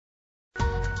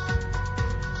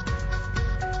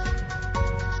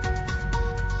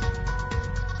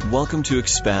Welcome to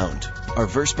Expound, our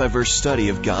verse-by-verse study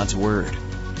of God's Word.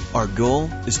 Our goal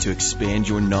is to expand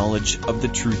your knowledge of the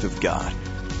truth of God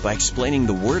by explaining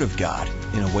the Word of God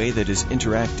in a way that is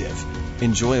interactive,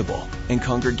 enjoyable, and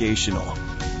congregational.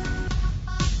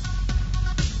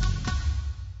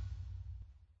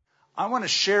 I want to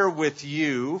share with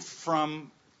you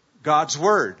from God's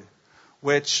Word,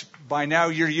 which by now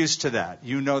you're used to that.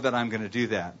 You know that I'm going to do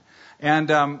that.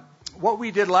 And what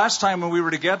we did last time when we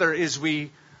were together is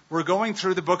we were going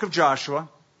through the book of Joshua.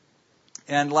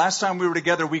 And last time we were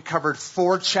together, we covered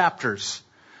 4 chapters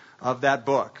of that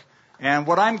book. And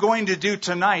what I'm going to do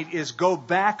tonight is go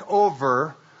back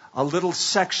over a little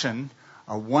section,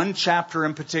 one chapter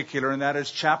in particular, and that is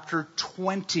chapter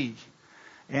 20.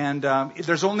 And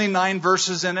there's only 9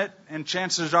 verses in it, and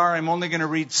chances are I'm only going to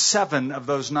read 7 of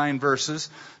those 9 verses.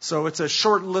 So it's a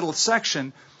short little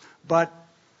section, but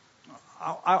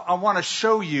I want to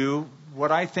show you what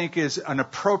I think is an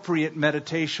appropriate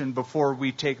meditation before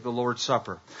we take the Lord's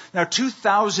Supper. Now,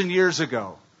 2,000 years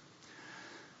ago,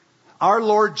 our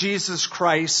Lord Jesus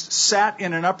Christ sat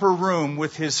in an upper room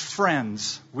with his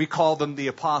friends. We call them the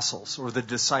apostles or the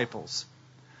disciples.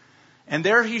 And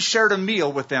there he shared a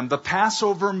meal with them, the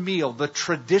Passover meal, the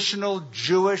traditional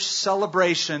Jewish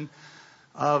celebration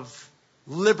of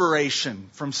liberation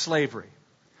from slavery.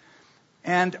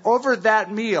 And over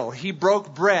that meal, he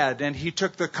broke bread and he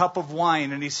took the cup of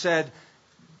wine and he said,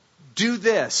 "Do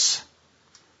this,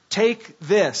 take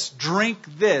this, drink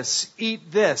this,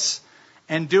 eat this,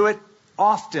 and do it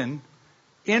often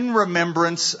in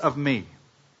remembrance of me."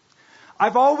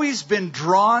 I've always been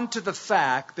drawn to the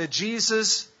fact that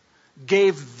Jesus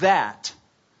gave that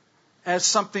as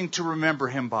something to remember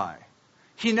him by.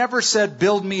 He never said,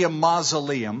 "Build me a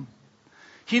mausoleum."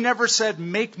 He never said,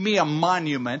 "Make me a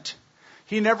monument."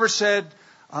 He never said,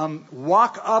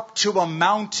 "Walk up to a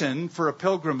mountain for a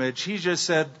pilgrimage." He just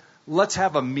said, "Let's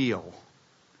have a meal."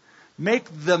 Make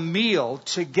the meal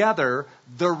together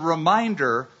the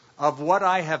reminder of what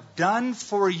I have done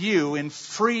for you in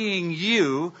freeing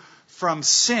you from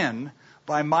sin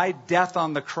by my death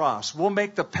on the cross. We'll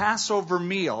make the Passover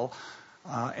meal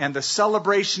and the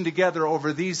celebration together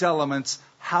over these elements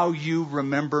how you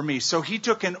remember me. So he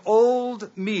took an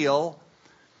old meal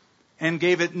and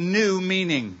gave it new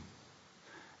meaning.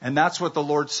 And that's what the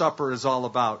Lord's Supper is all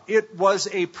about. It was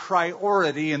a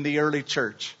priority in the early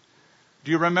church.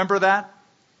 Do you remember that?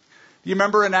 Do you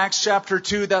remember in Acts chapter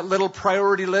 2, that little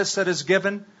priority list that is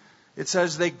given? It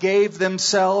says they gave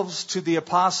themselves to the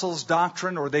apostles'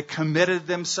 doctrine, or they committed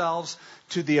themselves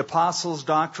to the apostles'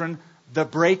 doctrine, the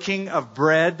breaking of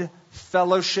bread,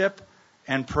 fellowship,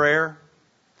 and prayer.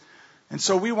 And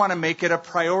so we want to make it a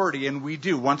priority, and we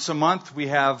do. Once a month we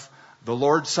have the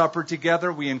Lord's Supper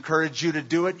together. We encourage you to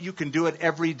do it. You can do it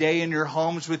every day in your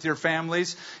homes with your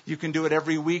families. You can do it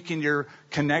every week in your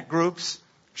connect groups.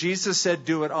 Jesus said,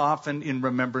 "Do it often in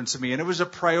remembrance of me." And it was a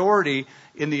priority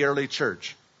in the early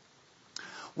church.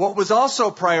 What was also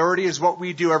a priority is what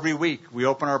we do every week. We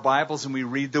open our Bibles and we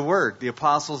read the Word, the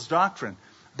Apostles' Doctrine.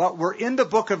 But we're in the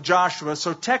book of Joshua,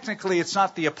 so technically it's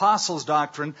not the Apostles'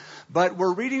 Doctrine, but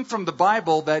we're reading from the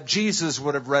Bible that Jesus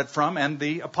would have read from and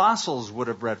the Apostles would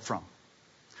have read from.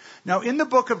 Now, in the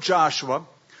book of Joshua,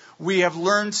 we have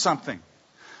learned something.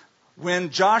 When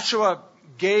Joshua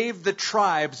gave the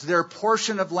tribes their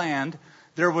portion of land,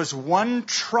 there was one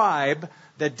tribe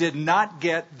that did not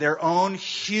get their own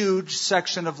huge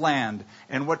section of land.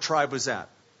 And what tribe was that?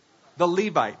 The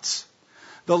Levites.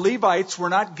 The Levites were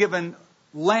not given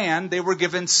land, they were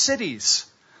given cities.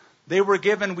 They were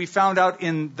given, we found out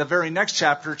in the very next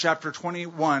chapter, chapter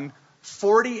 21,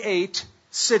 48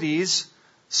 cities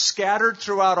scattered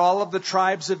throughout all of the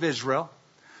tribes of Israel.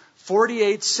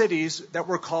 48 cities that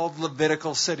were called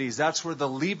Levitical cities. That's where the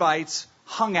Levites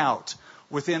hung out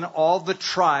within all the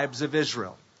tribes of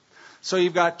Israel. So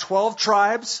you've got 12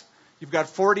 tribes, you've got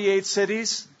 48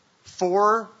 cities,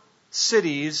 4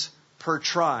 cities per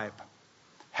tribe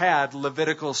had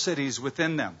Levitical cities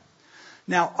within them.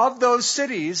 Now, of those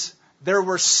cities, there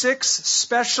were 6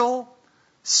 special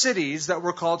cities that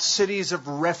were called cities of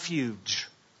refuge.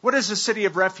 What is a city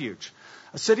of refuge?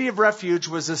 A city of refuge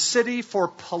was a city for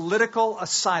political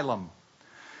asylum.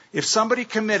 If somebody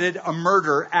committed a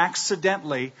murder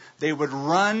accidentally, they would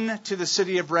run to the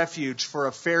city of refuge for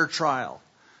a fair trial.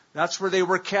 That's where they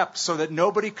were kept so that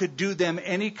nobody could do them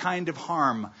any kind of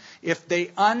harm. If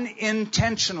they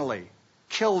unintentionally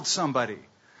killed somebody,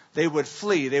 they would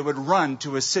flee. They would run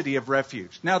to a city of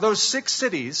refuge. Now, those 6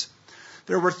 cities,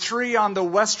 there were 3 on the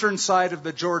western side of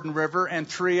the Jordan River and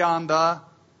 3 on the...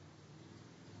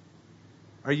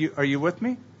 Are you with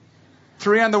me?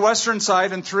 3 on the western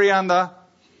side and 3 on the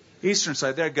Eastern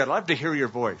side. There, good. I'd love to hear your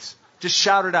voice. Just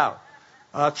shout it out.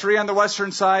 3 on the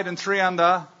western side and 3 on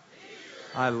the...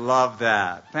 I love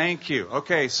that. Thank you.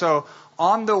 Okay, so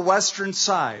on the western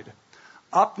side,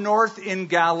 up north in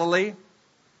Galilee,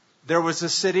 there was a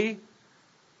city.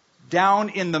 Down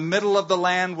in the middle of the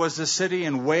land was a city,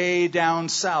 and way down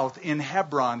south in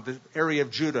Hebron, the area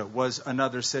of Judah, was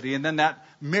another city. And then that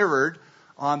mirrored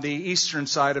on the eastern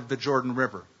side of the Jordan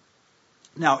River.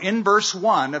 Now, in verse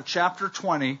 1 of chapter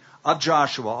 20 of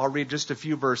Joshua, I'll read just a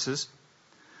few verses.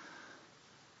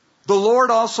 The Lord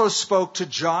also spoke to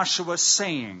Joshua,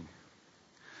 saying,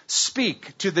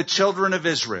 Speak to the children of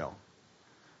Israel,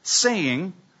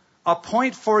 saying,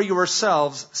 Appoint for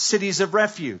yourselves cities of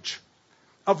refuge,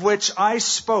 of which I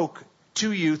spoke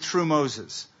to you through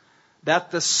Moses,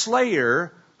 that the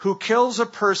slayer who kills a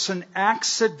person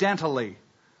accidentally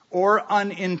or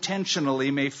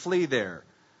unintentionally may flee there,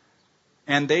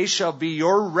 and they shall be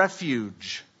your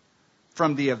refuge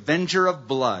from the avenger of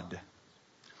blood.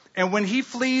 And when he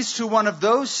flees to one of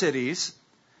those cities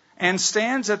and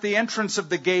stands at the entrance of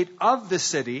the gate of the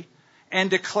city and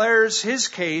declares his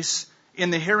case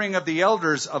in the hearing of the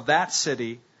elders of that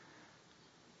city,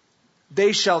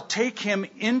 they shall take him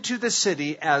into the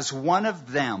city as one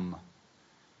of them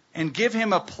and give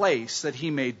him a place that he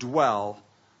may dwell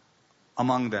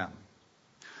among them.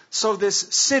 So this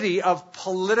city of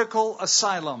political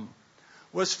asylum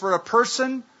was for a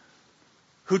person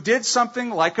who did something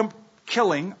like a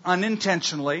killing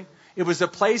unintentionally. It was a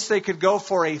place they could go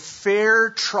for a fair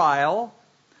trial.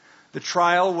 The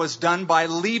trial was done by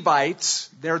Levites.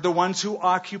 They're the ones who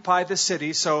occupy the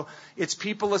city. So it's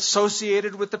people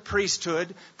associated with the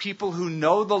priesthood, people who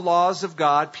know the laws of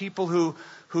God, people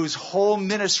whose whole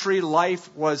ministry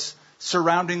life was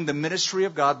surrounding the ministry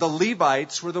of God. The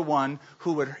Levites were the one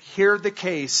who would hear the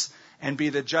case and be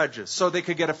the judges. So they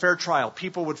could get a fair trial.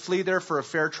 People would flee there for a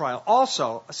fair trial.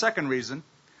 Also, a second reason,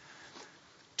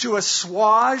 to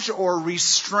assuage or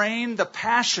restrain the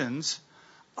passions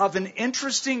of an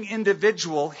interesting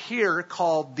individual here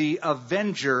called the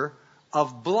Avenger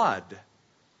of Blood.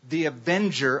 The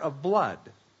Avenger of Blood.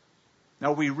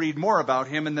 Now we read more about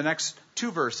him in the next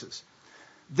 2 verses.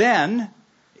 Then,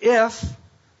 if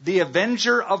the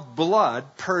Avenger of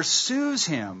Blood pursues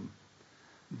him,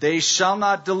 they shall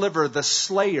not deliver the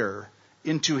slayer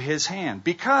into his hand,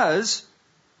 because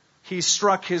he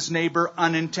struck his neighbor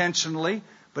unintentionally,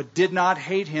 but did not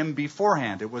hate him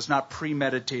beforehand. It was not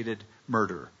premeditated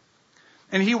murder.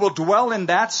 And he will dwell in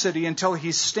that city until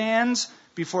he stands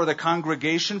before the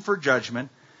congregation for judgment,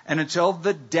 and until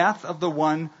the death of the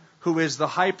one who is the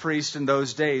high priest in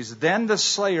those days. Then the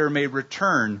slayer may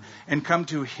return and come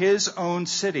to his own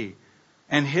city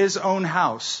and his own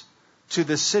house, to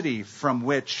the city from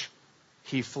which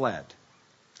he fled.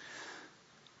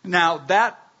 Now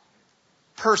that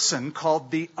person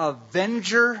called the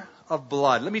Avenger of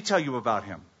Blood, let me tell you about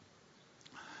him.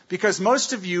 Because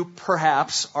most of you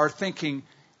perhaps are thinking,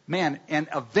 man, an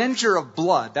Avenger of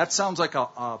Blood, that sounds like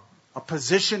a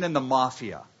position in the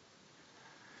mafia.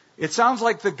 It sounds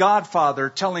like the Godfather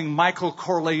telling Michael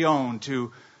Corleone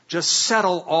to just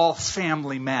settle all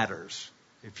family matters.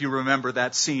 If you remember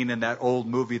that scene in that old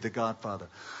movie, The Godfather.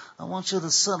 I want you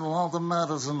to settle all the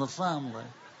matters in the family.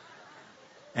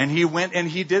 And he went and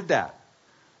he did that.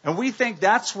 And we think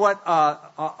that's what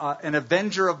an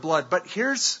Avenger of Blood. But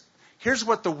here's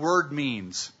what the word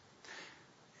means.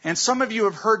 And some of you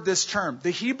have heard this term.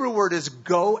 The Hebrew word is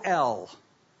goel.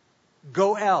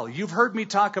 Goel. You've heard me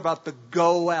talk about the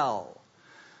goel.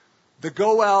 The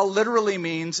goel literally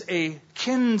means a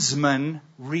kinsman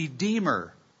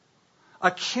redeemer. A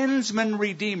kinsman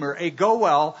redeemer, a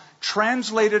goel,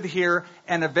 translated here,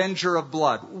 an avenger of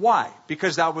blood. Why?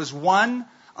 Because that was one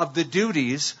of the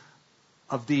duties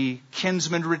of the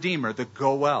kinsman redeemer, the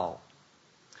goel.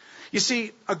 You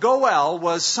see, a goel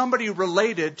was somebody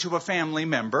related to a family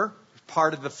member,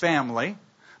 part of the family,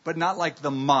 but not like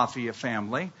the mafia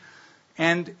family.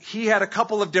 And he had a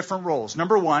couple of different roles.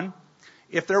 Number one,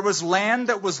 if there was land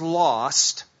that was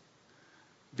lost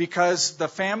because the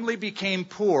family became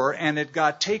poor and it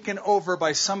got taken over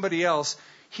by somebody else,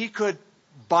 he could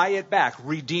buy it back,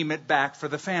 redeem it back for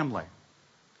the family.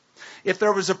 If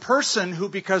there was a person who,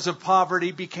 because of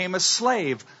poverty, became a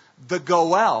slave, the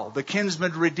goel, the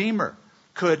kinsman redeemer,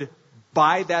 could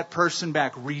buy that person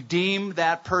back, redeem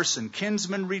that person,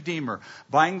 kinsman redeemer,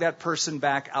 buying that person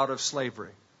back out of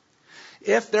slavery.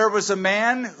 If there was a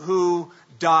man who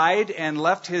died and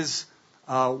left his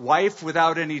wife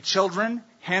without any children,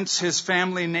 hence his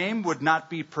family name would not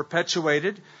be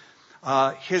perpetuated,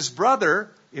 his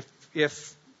brother,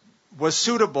 if was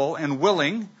suitable and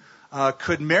willing,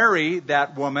 could marry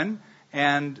that woman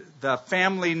and the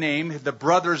family name, the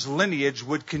brother's lineage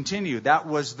would continue. That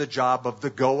was the job of the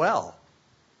Goel.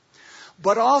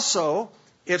 But also,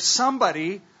 if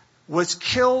somebody was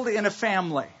killed in a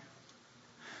family,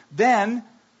 then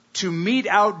to mete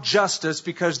out justice,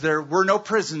 because there were no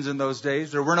prisons in those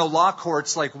days, there were no law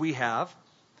courts like we have,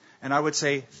 and I would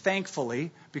say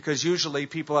thankfully, because usually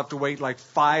people have to wait like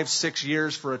 5-6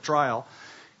 years for a trial,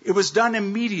 it was done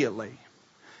immediately.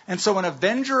 And so an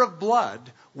avenger of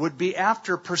blood would be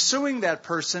after pursuing that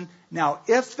person. Now,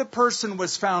 if the person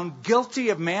was found guilty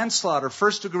of manslaughter,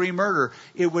 first-degree murder,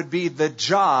 it would be the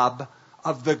job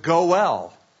of the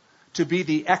Goel to be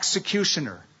the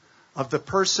executioner of the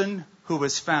person who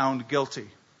was found guilty.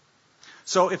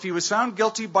 So if he was found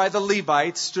guilty by the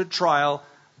Levites, stood trial,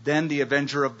 then the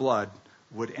avenger of blood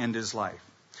would end his life.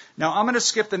 Now, I'm going to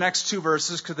skip the next 2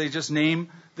 verses because they just name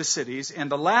the cities. And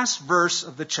the last verse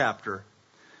of the chapter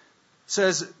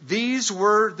says, these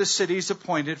were the cities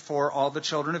appointed for all the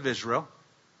children of Israel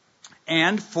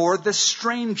and for the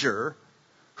stranger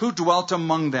who dwelt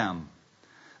among them,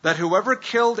 that whoever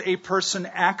killed a person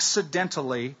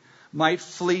accidentally might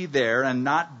flee there and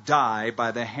not die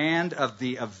by the hand of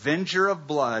the avenger of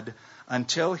blood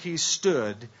until he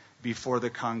stood before the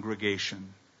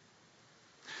congregation.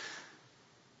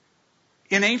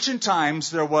 In ancient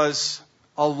times, there was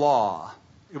a law.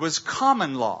 It was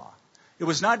common law. It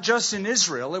was not just in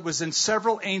Israel. It was in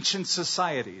several ancient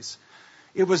societies.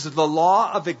 It was the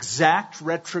law of exact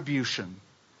retribution.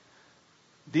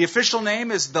 The official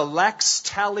name is the lex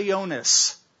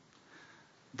talionis.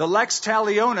 The lex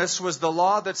talionis was the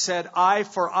law that said eye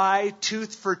for eye,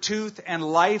 tooth for tooth, and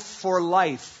life for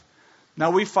life.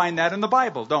 Now we find that in the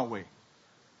Bible, don't we?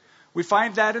 We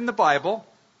find that in the Bible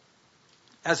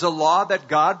as a law that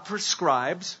God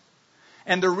prescribes.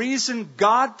 And the reason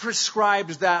God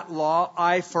prescribes that law,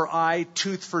 eye for eye,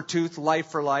 tooth for tooth,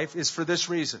 life for life, is for this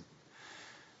reason.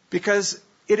 Because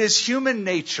it is human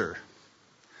nature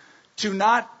to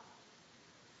not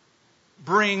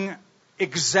bring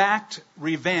exact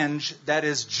revenge that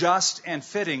is just and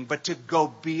fitting, but to go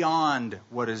beyond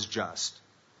what is just.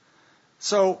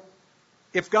 So,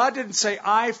 if God didn't say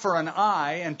eye for an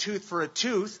eye and tooth for a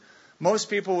tooth, most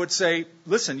people would say,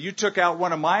 listen, you took out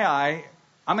one of my eye,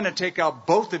 I'm going to take out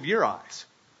both of your eyes.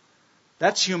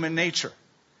 That's human nature.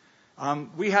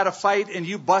 We had a fight and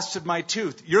you busted my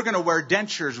tooth. You're going to wear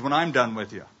dentures when I'm done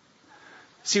with you.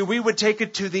 See, we would take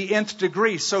it to the nth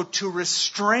degree. So to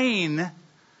restrain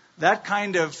that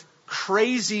kind of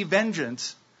crazy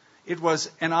vengeance, it was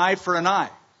an eye for an eye,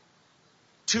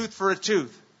 tooth for a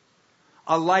tooth,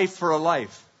 a life for a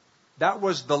life. That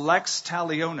was the lex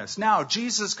talionis. Now,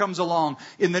 Jesus comes along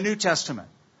in the New Testament,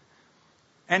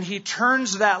 and he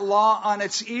turns that law on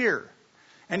its ear,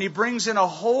 and he brings in a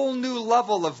whole new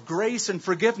level of grace and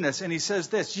forgiveness, and he says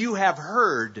this, you have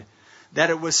heard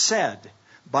that it was said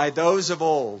by those of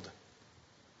old,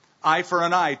 eye for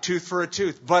an eye, tooth for a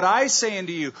tooth. But I say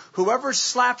unto you, whoever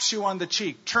slaps you on the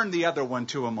cheek, turn the other one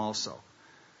to him also.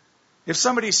 If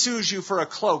somebody sues you for a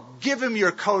cloak, give him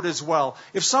your coat as well.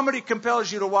 If somebody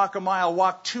compels you to walk a mile,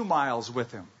 walk 2 miles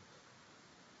with him.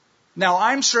 Now,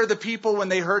 I'm sure the people, when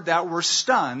they heard that, were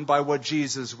stunned by what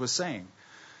Jesus was saying.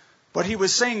 But he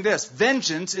was saying this,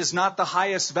 vengeance is not the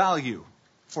highest value,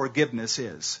 forgiveness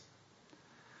is.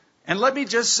 And let me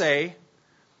just say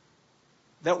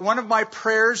that one of my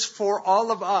prayers for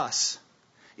all of us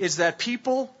is that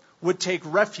people would take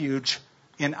refuge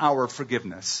in our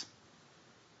forgiveness.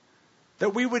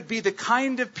 That we would be the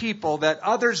kind of people that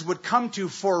others would come to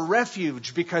for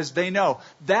refuge because they know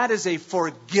that is a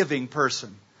forgiving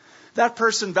person. That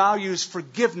person values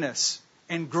forgiveness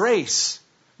and grace,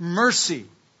 mercy,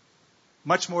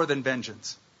 much more than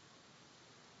vengeance.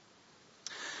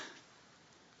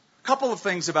 A couple of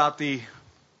things about the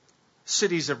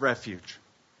cities of refuge.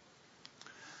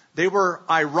 They were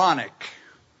ironic.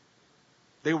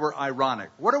 They were ironic.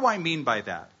 What do I mean by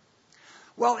that?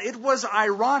 Well, it was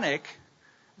ironic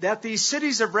that these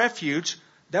cities of refuge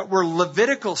that were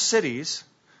Levitical cities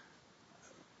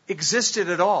existed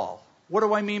at all. What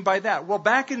do I mean by that? Well,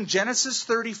 back in Genesis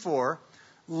 34,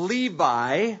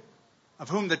 Levi, of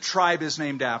whom the tribe is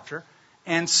named after,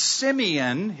 and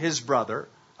Simeon, his brother,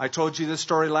 I told you this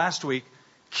story last week,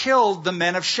 killed the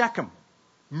men of Shechem,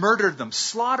 murdered them,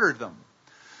 slaughtered them.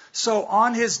 So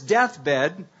on his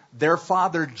deathbed, their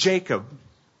father Jacob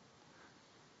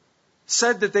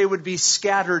said that they would be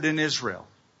scattered in Israel,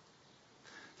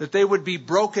 that they would be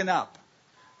broken up,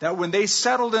 that when they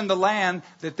settled in the land,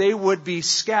 that they would be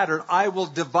scattered. I will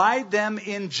divide them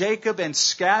in Jacob and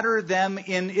scatter them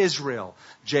in Israel,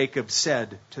 Jacob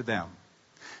said to them.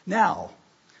 Now,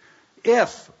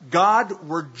 if God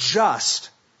were just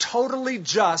totally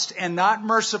just and not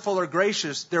merciful or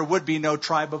gracious, there would be no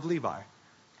tribe of Levi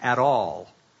at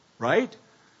all. Right?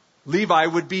 Levi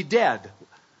would be dead.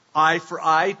 Eye for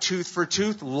eye, tooth for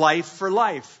tooth, life for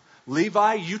life.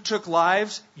 Levi, you took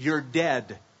lives, you're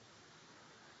dead.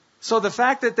 So the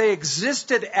fact that they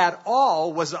existed at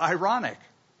all was ironic.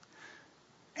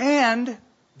 And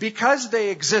because they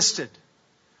existed,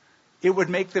 it would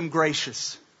make them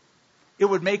gracious. It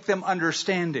would make them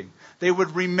understanding. They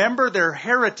would remember their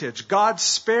heritage. God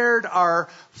spared our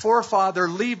forefather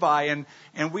Levi,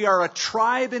 and we are a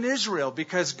tribe in Israel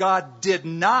because God did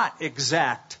not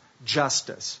exact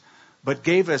justice, but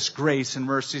gave us grace and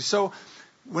mercy. So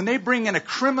when they bring in a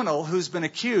criminal who's been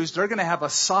accused, they're going to have a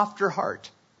softer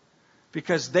heart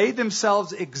because they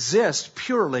themselves exist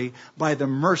purely by the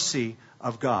mercy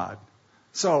of God.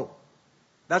 So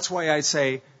that's why I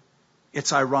say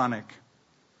it's ironic.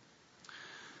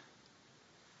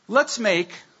 Let's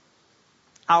make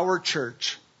our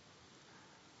church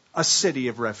a city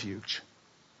of refuge.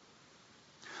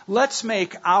 Let's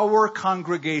make our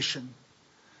congregation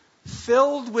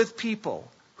filled with people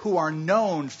who are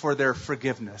known for their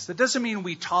forgiveness. That doesn't mean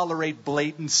we tolerate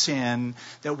blatant sin,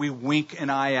 that we wink an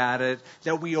eye at it,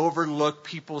 that we overlook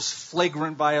people's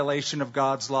flagrant violation of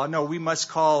God's law. No, we must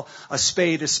call a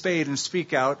spade and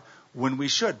speak out when we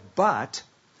should. But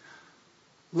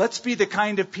let's be the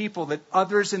kind of people that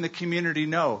others in the community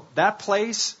know. That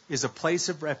place is a place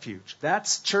of refuge.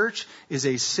 That church is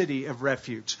a city of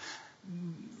refuge.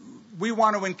 We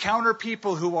want to encounter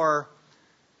people who are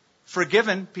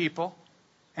forgiven people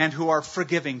and who are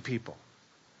forgiving people.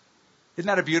 Isn't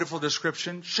that a beautiful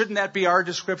description? Shouldn't that be our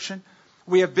description?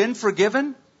 We have been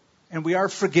forgiven and we are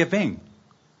forgiving.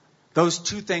 Those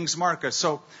two things mark us.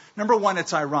 So, number one,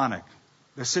 it's ironic.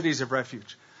 The cities of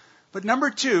refuge. But number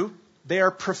two, they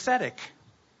are prophetic.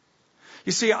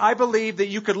 You see, I believe that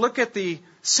you could look at the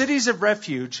cities of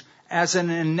refuge as an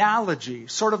analogy,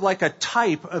 sort of like a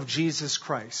type of Jesus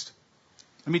Christ.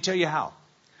 Let me tell you how.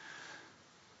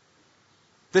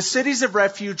 The cities of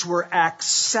refuge were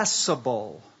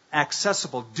accessible.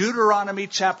 Deuteronomy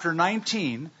chapter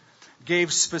 19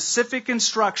 gave specific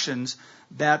instructions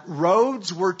that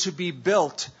roads were to be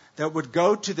built that would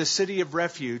go to the city of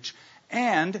refuge,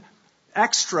 and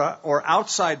extra, or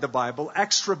outside the Bible,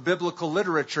 extra biblical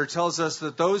literature tells us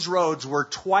that those roads were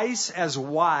twice as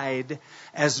wide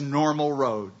as normal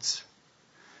roads.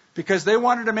 Because they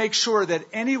wanted to make sure that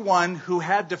anyone who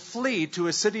had to flee to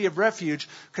a city of refuge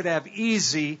could have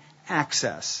easy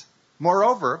access.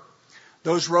 Moreover,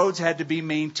 those roads had to be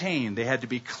maintained. They had to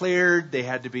be cleared. They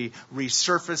had to be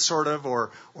resurfaced, sort of,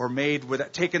 or made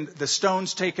with the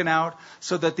stones taken out,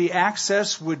 so that the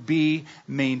access would be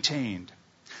maintained.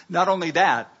 Not only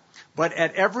that, but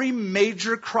at every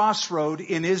major crossroad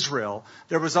in Israel,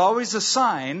 there was always a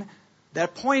sign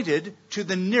that pointed to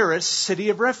the nearest city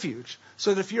of refuge.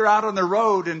 So that if you're out on the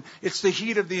road and it's the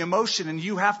heat of the emotion and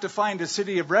you have to find a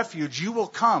city of refuge, you will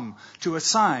come to a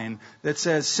sign that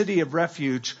says city of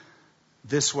refuge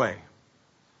this way.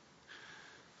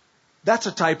 That's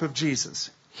a type of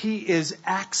Jesus. He is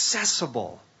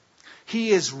accessible. He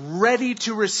is ready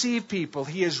to receive people.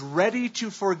 He is ready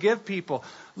to forgive people.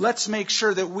 Let's make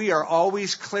sure that we are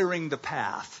always clearing the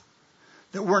path.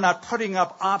 That we're not putting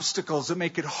up obstacles that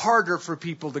make it harder for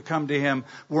people to come to Him.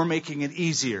 We're making it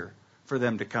easier for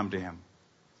them to come to Him.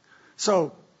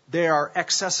 So they are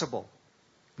accessible,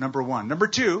 number one. Number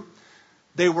two,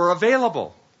 they were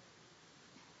available.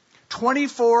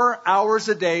 24 hours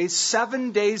a day,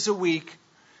 7 days a week,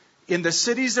 in the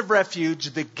cities of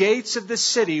refuge, the gates of the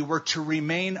city were to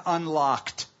remain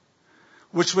unlocked,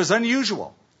 which was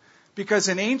unusual. Because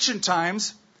in ancient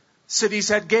times, cities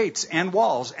had gates and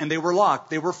walls, and they were locked.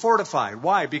 They were fortified.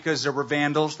 Why? Because there were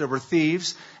vandals, there were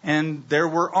thieves, and there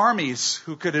were armies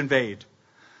who could invade.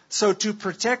 So to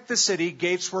protect the city,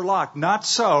 gates were locked. Not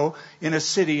so in a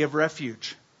city of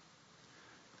refuge.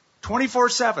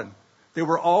 24/7. They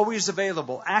were always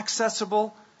available,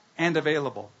 accessible and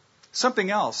available.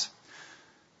 Something else.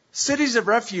 Cities of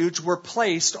refuge were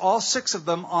placed, all 6 of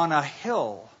them, on a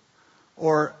hill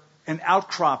or an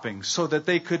outcropping so that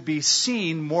they could be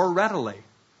seen more readily.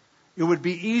 It would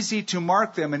be easy to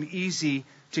mark them and easy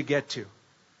to get to.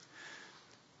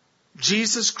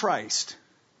 Jesus Christ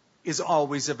is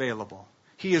always available.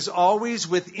 He is always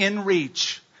within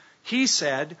reach. He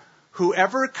said,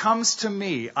 "Whoever comes to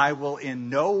me, I will in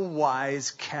no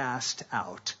wise cast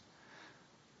out."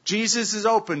 Jesus is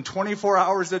open 24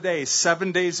 hours a day,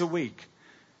 7 days a week.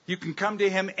 You can come to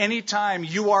Him anytime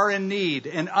you are in need.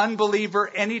 An unbeliever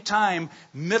anytime,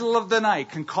 middle of the night,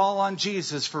 can call on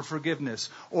Jesus for forgiveness,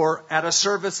 or at a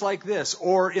service like this,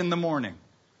 or in the morning.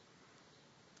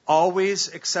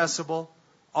 always accessible,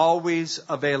 always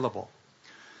available.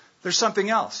 There's something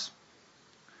else.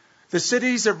 The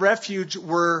cities of refuge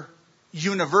were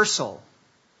universal.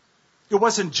 It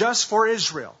wasn't just for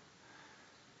Israel.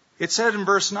 It said in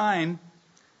verse 9,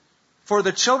 for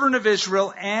the children of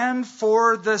Israel and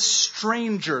for the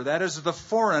stranger, that is the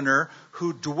foreigner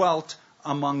who dwelt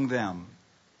among them.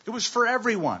 It was for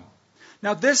everyone.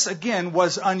 Now this again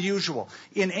was unusual.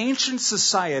 In ancient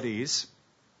societies,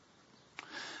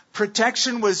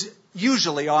 protection was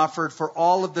usually offered for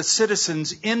all of the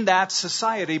citizens in that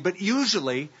society, but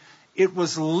usually it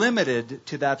was limited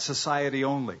to that society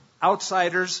only.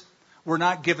 Outsiders were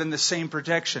not given the same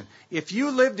protection. If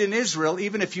you lived in Israel,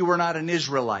 even if you were not an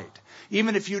Israelite,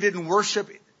 even if you didn't worship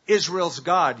Israel's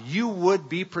God, you would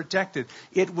be protected.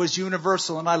 It was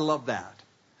universal, and I love that.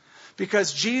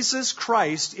 Because Jesus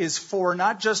Christ is for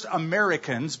not just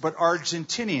Americans, but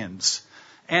Argentinians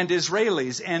and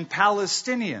Israelis and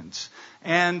Palestinians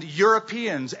and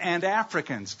Europeans and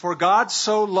Africans. For God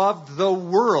so loved the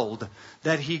world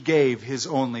that he gave his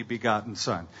only begotten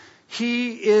Son.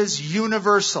 He is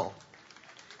universal.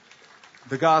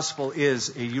 The gospel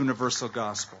is a universal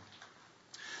gospel.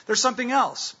 There's something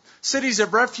else. Cities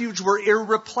of refuge were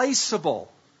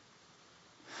irreplaceable.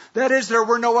 That is, there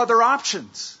were no other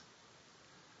options.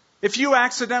 If you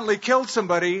accidentally killed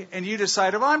somebody and you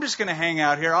decided, well, I'm just going to hang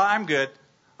out here. I'm good.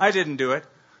 I didn't do it.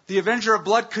 The avenger of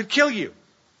blood could kill you.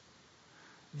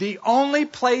 The only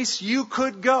place you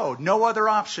could go, no other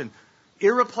option,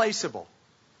 irreplaceable,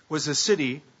 was a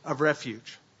city of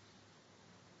refuge.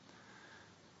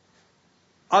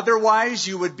 Otherwise,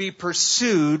 you would be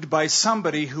pursued by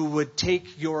somebody who would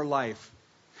take your life.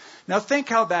 Now think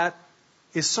how that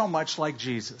is so much like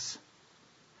Jesus.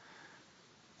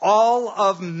 All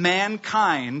of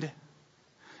mankind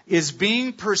is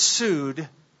being pursued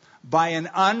by an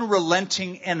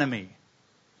unrelenting enemy.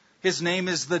 His name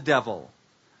is the devil.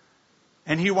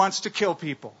 And he wants to kill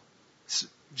people.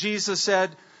 Jesus said,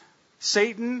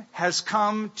 Satan has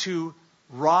come to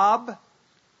rob,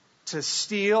 to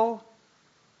steal,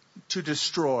 to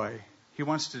destroy. He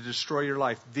wants to destroy your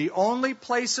life. The only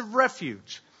place of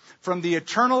refuge from the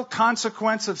eternal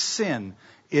consequence of sin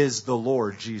is the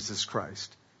Lord Jesus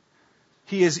Christ.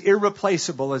 He is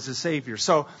irreplaceable as a Savior.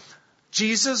 So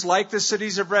Jesus, like the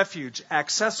cities of refuge,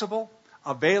 accessible,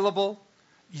 available,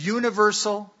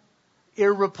 universal,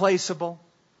 irreplaceable.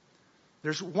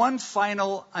 There's one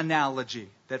final analogy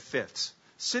that fits.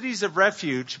 Cities of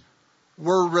refuge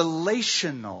were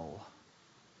relational.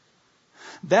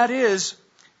 That is,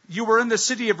 you were in the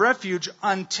city of refuge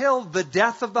until the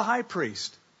death of the high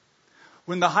priest.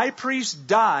 When the high priest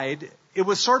died, it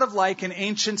was sort of like an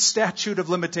ancient statute of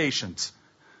limitations.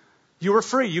 You were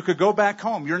free. You could go back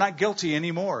home. You're not guilty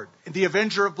anymore. The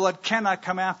avenger of blood cannot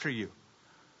come after you.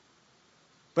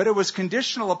 But it was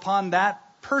conditional upon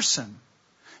that person.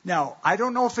 Now, I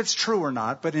don't know if it's true or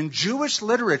not, but in Jewish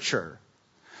literature,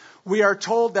 we are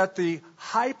told that the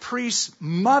high priest's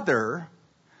mother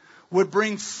would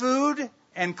bring food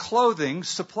and clothing,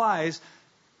 supplies,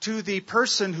 to the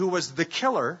person who was the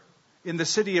killer in the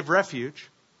city of refuge,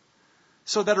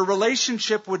 so that a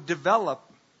relationship would develop.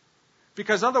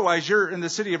 Because otherwise you're in the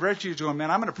city of refuge going, man,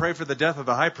 I'm going to pray for the death of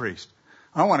the high priest.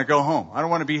 I want to go home. I don't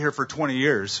want to be here for 20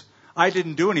 years. I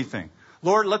didn't do anything.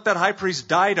 Lord, let that high priest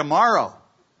die tomorrow.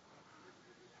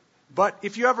 But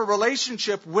if you have a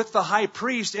relationship with the high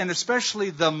priest, and especially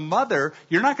the mother,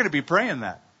 you're not going to be praying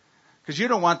that. Because you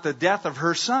don't want the death of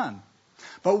her son.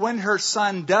 But when her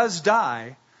son does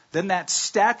die, then that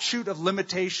statute of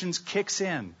limitations kicks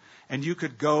in. And you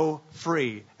could go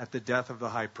free at the death of the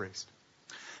high priest.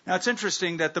 Now, it's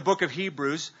interesting that the book of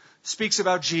Hebrews speaks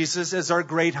about Jesus as our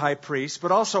great high priest,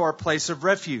 but also our place of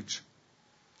refuge.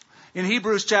 In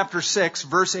Hebrews chapter 6,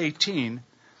 verse 18,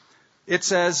 it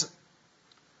says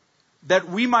that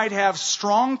we might have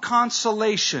strong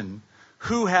consolation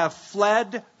who have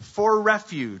fled for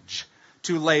refuge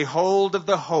to lay hold of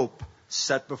the hope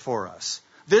set before us.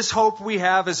 This hope we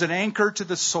have is an anchor to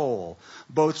the soul,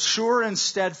 both sure and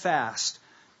steadfast,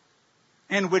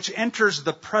 and which enters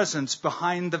the presence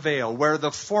behind the veil, where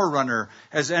the forerunner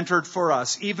has entered for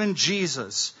us, even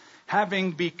Jesus,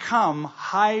 having become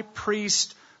high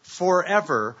priest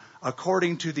forever,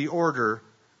 according to the order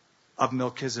of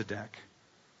Melchizedek.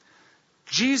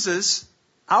 Jesus,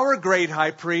 our great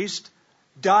high priest,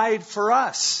 died for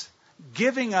us,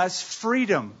 giving us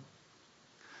freedom.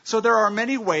 So there are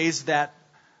many ways that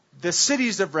the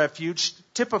cities of refuge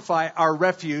typify our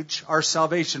refuge, our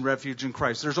salvation refuge in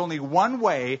Christ. There's only one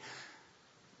way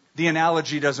the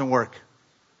analogy doesn't work.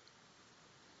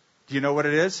 Do you know what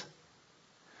it is?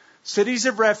 Cities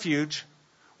of refuge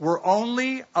were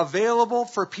only available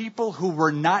for people who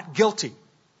were not guilty.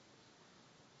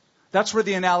 That's where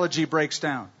the analogy breaks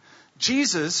down.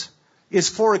 Jesus is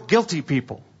for guilty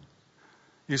people.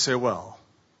 You say, well,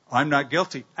 I'm not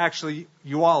guilty. Actually,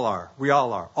 you all are. We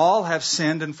all are. All have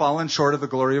sinned and fallen short of the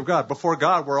glory of God. Before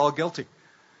God, we're all guilty.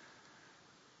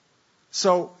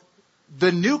 So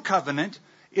the new covenant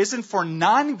isn't for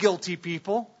non-guilty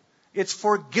people. It's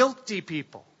for guilty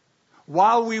people.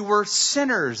 While we were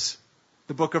sinners,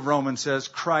 the book of Romans says,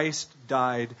 Christ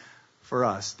died for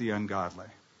us, the ungodly.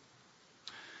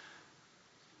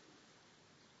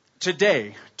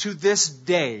 Today, to this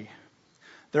day,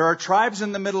 there are tribes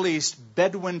in the Middle East,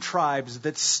 Bedouin tribes,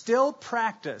 that still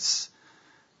practice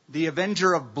the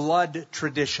avenger of blood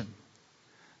tradition.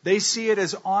 They see it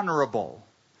as honorable.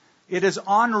 It is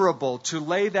honorable to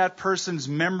lay that person's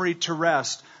memory to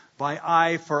rest by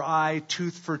eye for eye,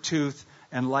 tooth for tooth,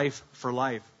 and life for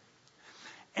life.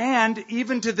 And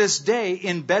even to this day,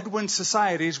 in Bedouin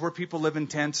societies where people live in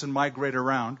tents and migrate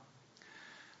around,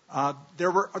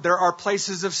 there are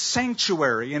places of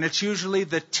sanctuary, and it's usually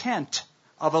the tent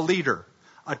of a leader.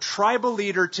 A tribal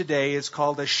leader today is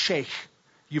called a sheikh.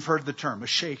 You've heard the term, a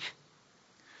sheikh.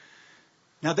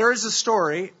 Now there is a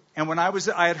story, and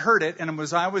I had heard it, and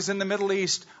as I was in the Middle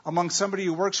East among somebody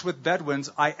who works with Bedouins,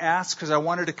 I asked because I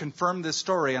wanted to confirm this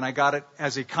story, and I got it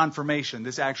as a confirmation.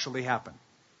 This actually happened.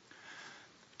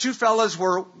 Two fellas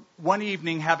were one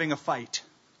evening having a fight.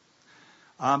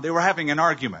 They were having an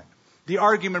argument. The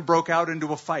argument broke out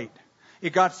into a fight.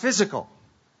 It got physical.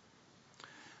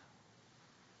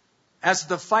 As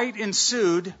the fight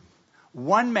ensued,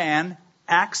 one man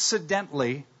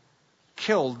accidentally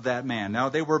killed that man. Now,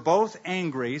 they were both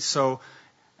angry, so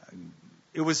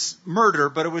it was murder,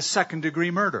 but it was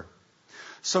second-degree murder.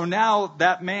 So now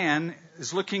that man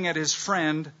is looking at his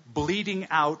friend bleeding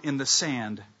out in the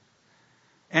sand.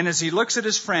 And as he looks at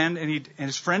his friend and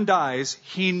his friend dies,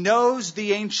 he knows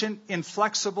the ancient,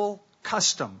 inflexible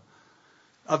custom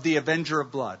of the avenger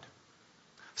of blood.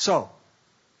 So,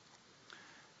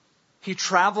 he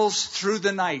travels through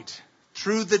the night,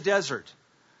 through the desert,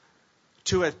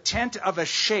 to a tent of a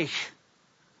sheikh,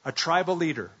 a tribal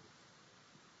leader.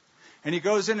 And he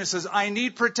goes in and says, I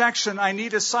need protection, I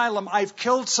need asylum, I've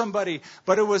killed somebody,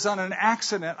 but it was on an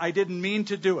accident, I didn't mean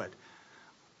to do it.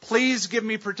 Please give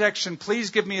me protection, please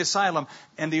give me asylum.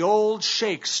 And the old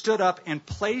sheikh stood up and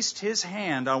placed his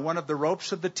hand on one of the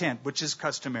ropes of the tent, which is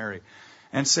customary,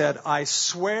 and said, I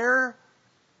swear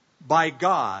by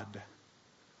God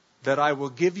that I will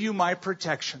give you my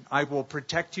protection. I will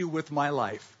protect you with my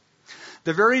life.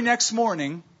 The very next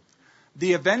morning,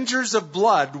 the avengers of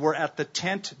blood were at the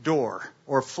tent door,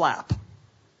 or flap.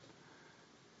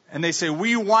 And they say,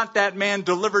 we want that man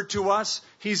delivered to us.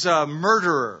 He's a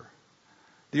murderer.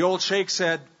 The old sheikh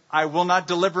said, I will not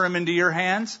deliver him into your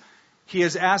hands. He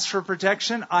has asked for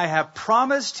protection. I have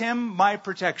promised him my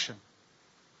protection.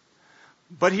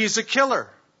 But he's a killer.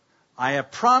 I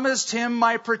have promised him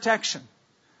my protection.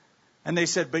 And they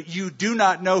said, but you do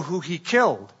not know who he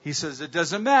killed. He says, it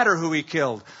doesn't matter who he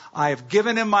killed. I have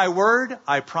given him my word.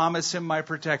 I promise him my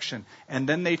protection. And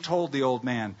then they told the old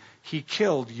man, he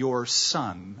killed your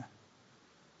son.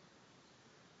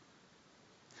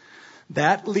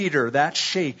 That leader, that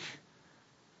sheikh,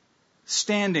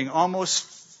 standing, almost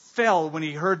fell when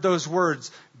he heard those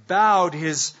words, bowed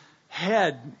his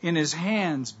head in his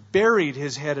hands, buried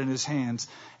his head in his hands,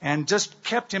 and just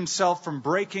kept himself from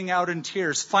breaking out in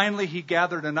tears. Finally, he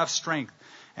gathered enough strength,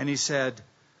 and he said,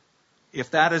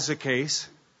 if that is the case,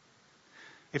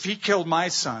 if he killed my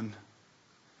son,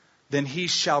 then he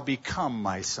shall become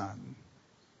my son.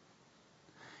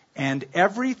 And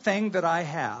everything that I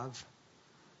have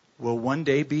will one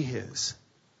day be his.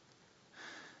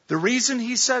 The reason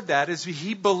he said that is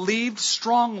he believed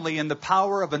strongly in the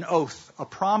power of an oath. A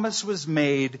promise was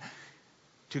made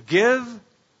to give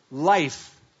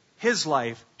life, his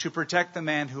life, to protect the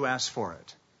man who asked for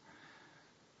it.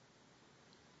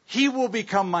 He will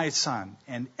become my son,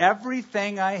 and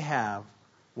everything I have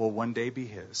will one day be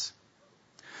his.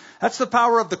 That's the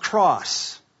power of the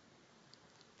cross.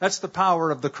 That's the power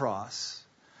of the cross.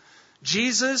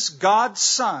 Jesus, God's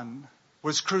Son,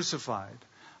 was crucified.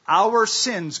 Our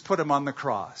sins put him on the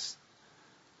cross.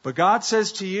 But God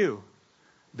says to you,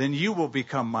 then you will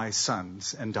become my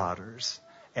sons and daughters,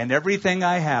 and everything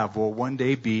I have will one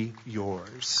day be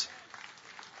yours.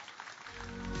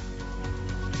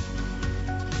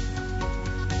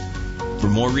 For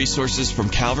more resources from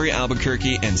Calvary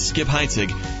Albuquerque and Skip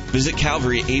Heitzig, visit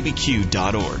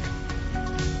calvaryabq.org.